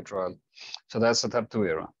design of your trial. So that's the type 2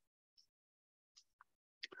 error.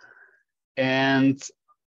 And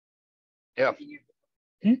yeah.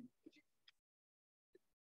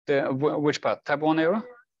 Which part? Type 1 error?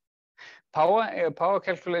 Power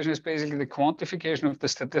calculation is basically the quantification of the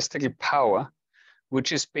statistical power,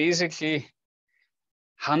 which is basically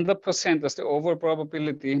 100% as the overall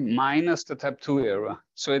probability minus the type 2 error.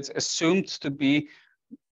 So it's assumed to be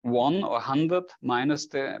 1 or 100 minus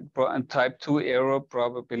the type 2 error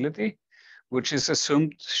probability, which is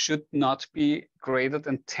assumed should not be greater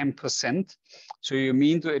than 10%. So you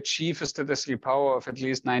mean to achieve a statistical power of at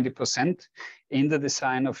least 90% in the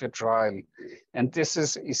design of your trial. And this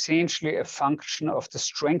is essentially a function of the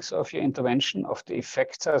strength of your intervention, of the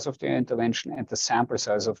effect size of the intervention, and the sample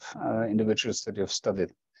size of individuals that you've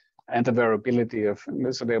studied, and the variability of,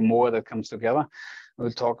 so there are more that comes together.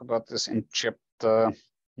 We'll talk about this in chapter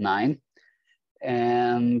 9.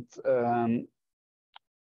 And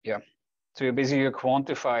yeah. So you're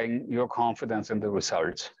quantifying your confidence in the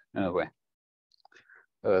results in a way.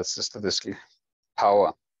 That's the statistical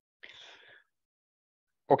power.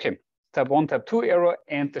 Okay, type 1, type 2 error,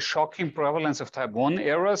 and the shocking prevalence of type 1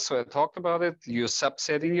 errors. So I talked about it. You're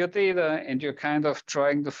subsetting your data, and you're kind of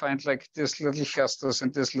trying to find like these little clusters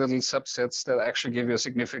and these little subsets that actually give you a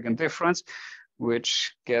significant difference,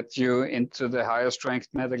 which get you into the highest ranked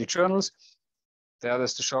medical journals. That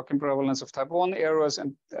is the shocking prevalence of type 1 errors.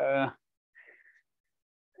 And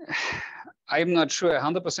I'm not sure I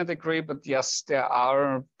 100% agree, but yes, there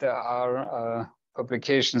are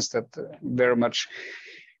publications that very much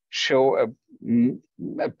show a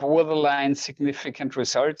borderline significant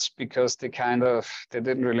results, because they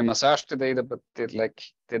didn't really massage the data, but they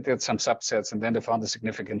did some subsets, and then they found a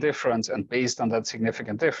significant difference, and based on that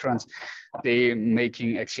significant difference, they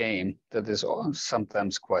making a claim that is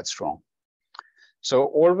sometimes quite strong. So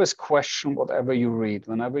always question whatever you read.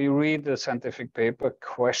 Whenever you read a scientific paper,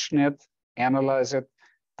 question it, analyze it,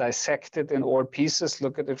 dissect it in all pieces,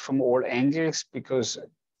 look at it from all angles, because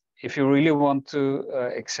if you really want to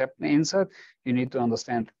accept an insight, you need to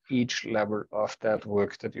understand each level of that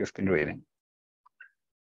work that you've been reading.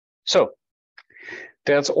 So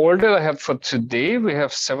that's all that I have for today. We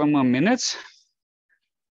have 7 more minutes.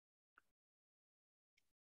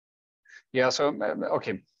 Yeah, so,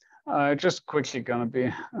 okay. Just quickly gonna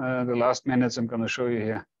be the last minutes, I'm gonna show you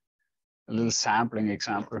here a little sampling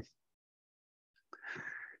example.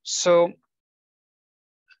 So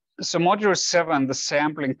module 7, the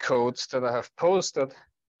sampling codes that I have posted,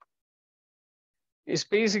 is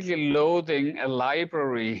basically loading a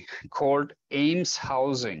library called Ames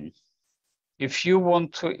housing. If you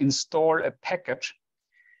want to install a package,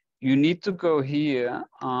 you need to go here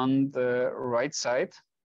on the right side.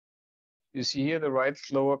 You see here the right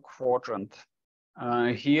lower quadrant.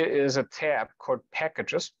 Here is a tab called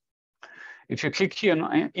Packages. If you click here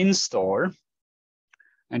on Install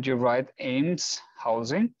and you write Ames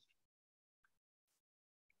housing,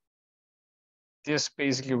 this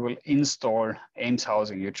basically will install Ames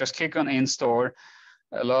housing. You just click on Install.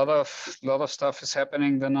 A lot of stuff is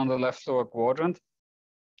happening then on the left lower quadrant.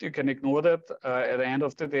 You can ignore that. At the end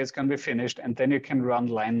of the day, it's going to be finished, and then you can run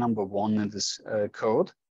line number 1 in this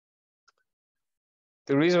code.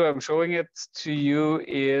 The reason why I'm showing it to you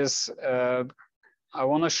is I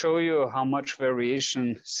want to show you how much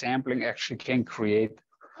variation sampling actually can create,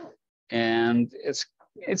 and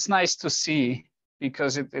it's nice to see,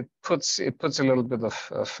 because it puts a little bit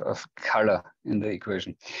of color in the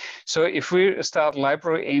equation. So if we start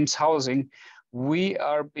library Ames housing, we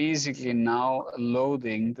are basically now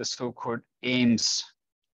loading the so-called Ames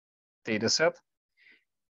dataset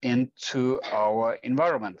into our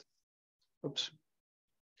environment. Oops.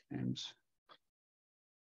 Ames.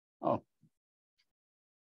 Oh.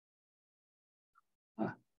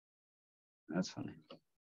 Ah. That's funny.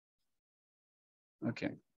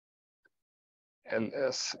 Okay.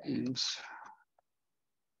 LS Ames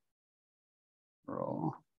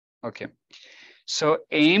raw. Okay. So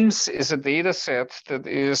Ames is a data set that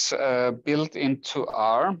is built into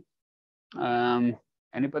R.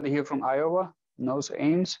 Anybody here from Iowa knows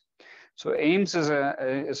Ames? So Ames is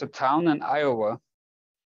a town in Iowa.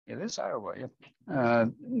 It is Iowa, yeah.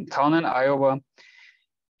 Town in Iowa.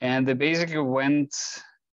 And they basically went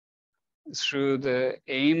through the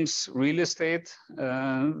Ames real estate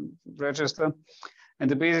register, and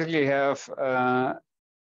they basically have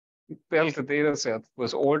built a data set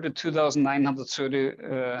with all the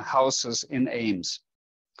 2,930 houses in Ames.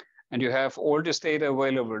 And you have all this data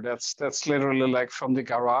available. That's literally like from the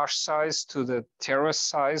garage size to the terrace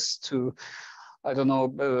size to, I don't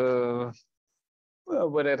know,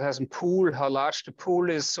 whether it has a pool, how large the pool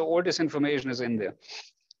is. So all this information is in there.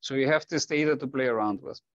 So you have this data to play around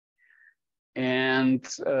with. And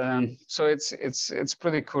so it's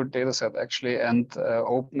pretty cool data set actually. And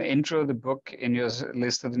Open Intro, the book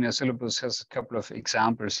listed in your syllabus, has a couple of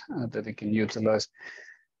examples that you can utilize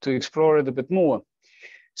to explore it a bit more.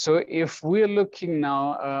 So if we're looking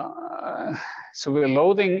now, so we're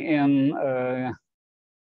loading in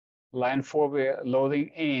line 4, we're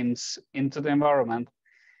loading Ames into the environment.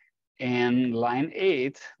 In line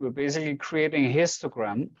 8, we're basically creating a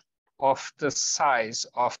histogram of the size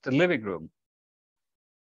of the living room.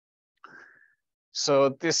 So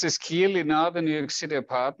this is clearly not a New York City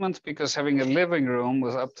apartment, because having a living room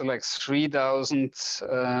with up to like 3,000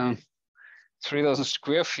 square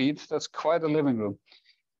feet, that's quite a living room.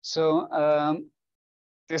 So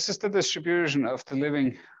this is the distribution of the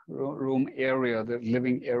living room area, the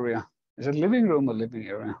living area. Is it living room or living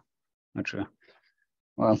area? Not sure.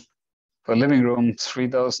 Well, for living room,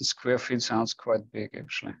 3,000 square feet sounds quite big,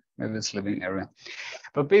 actually. Maybe it's living area.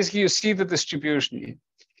 But basically, you see the distribution.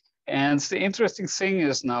 And the interesting thing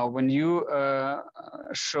is now, when you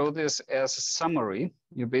show this as a summary,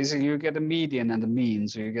 you get a median and a mean.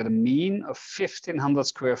 So you get a mean of 1,500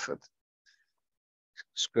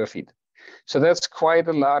 square feet. So that's quite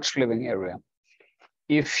a large living area.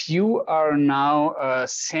 If you are now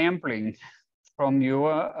sampling from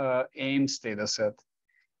your Ames data set,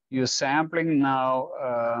 you're sampling now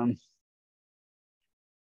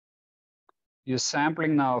you're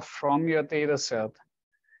sampling now from your data set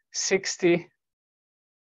 60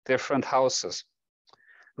 different houses.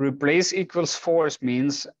 Replace equals force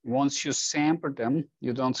means once you sample them,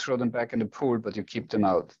 you don't throw them back in the pool, but you keep them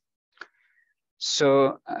out.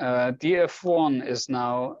 So DF1 is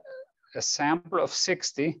now a sample of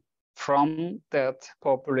 60 from that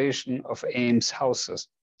population of Ames houses.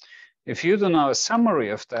 If you do now a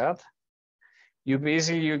summary of that, you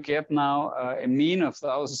get now a mean of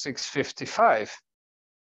 1,655.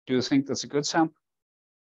 Do you think that's a good sample?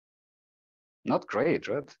 Not great,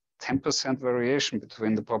 right? 10% variation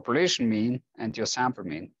between the population mean and your sample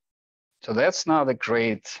mean. So that's not a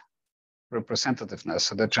great representativeness.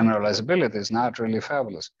 So the generalizability is not really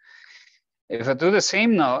fabulous. If I do the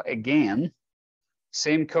same now again,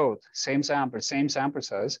 same code, same sample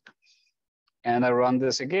size, and I run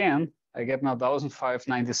this again, I get now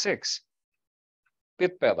 1,596.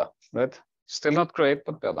 Bit better, right? Still not great,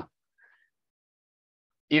 but better.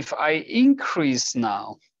 If I increase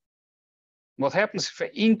now, what happens if I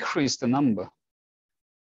increase the number?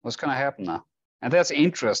 What's going to happen now? And that's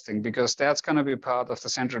interesting because that's going to be part of the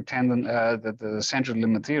central the central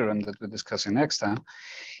limit theorem that we're discussing next time.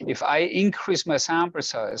 If I increase my sample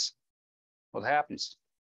size, what happens?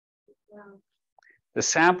 Wow. The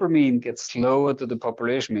sample mean gets closer to the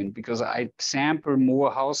population mean because I sample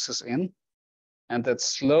more houses in, and that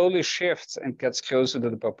slowly shifts and gets closer to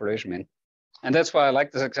the population mean. And that's why I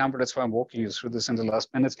like this example. That's why I'm walking you through this in the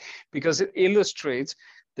last minutes, because it illustrates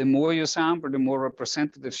the more you sample, the more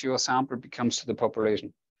representative your sample becomes to the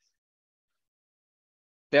population.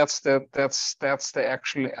 That's the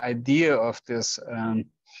actual idea of this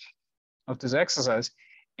exercise.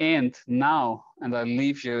 And now, and I'll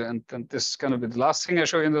leave you, and this is going to be the last thing I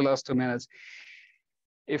show you in the last 2 minutes.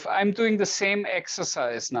 If I'm doing the same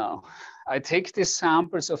exercise now, I take these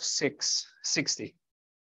samples of 60.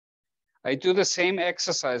 I do the same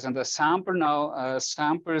exercise and I sample now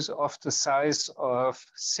samples of the size of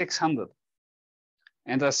 600.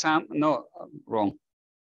 And I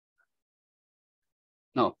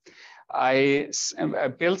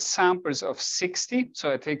build samples of 60.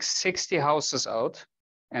 So I take 60 houses out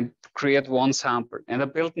and create one sample. And I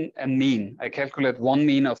build a mean. I calculate one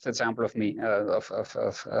mean of that sample of me, of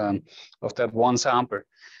that one sample.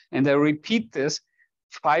 And I repeat this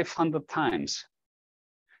 500 times.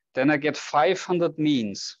 Then I get 500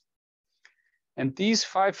 means. And these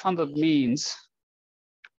 500 means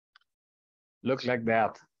look like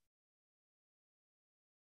that.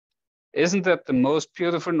 Isn't that the most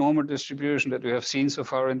beautiful normal distribution that we have seen so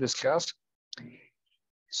far in this class?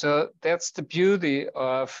 So that's the beauty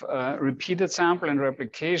of repeated sample and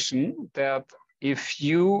replication, that if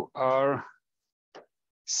you are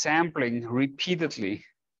sampling repeatedly,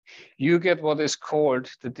 you get what is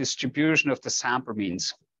called the distribution of the sample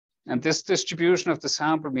means. And this distribution of the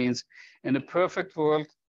sample means in a perfect world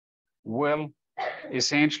will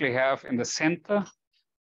essentially have in the center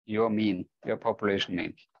your mean, your population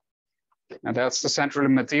mean. And that's the central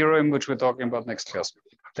limit theorem, which we're talking about next class.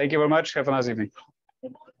 Thank you very much. Have a nice evening.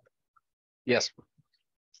 Yes.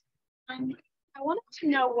 I wanted to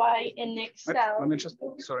know why in Excel. Let me just,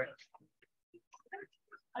 sorry.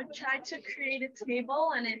 I tried to create a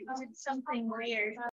table and it did something weird.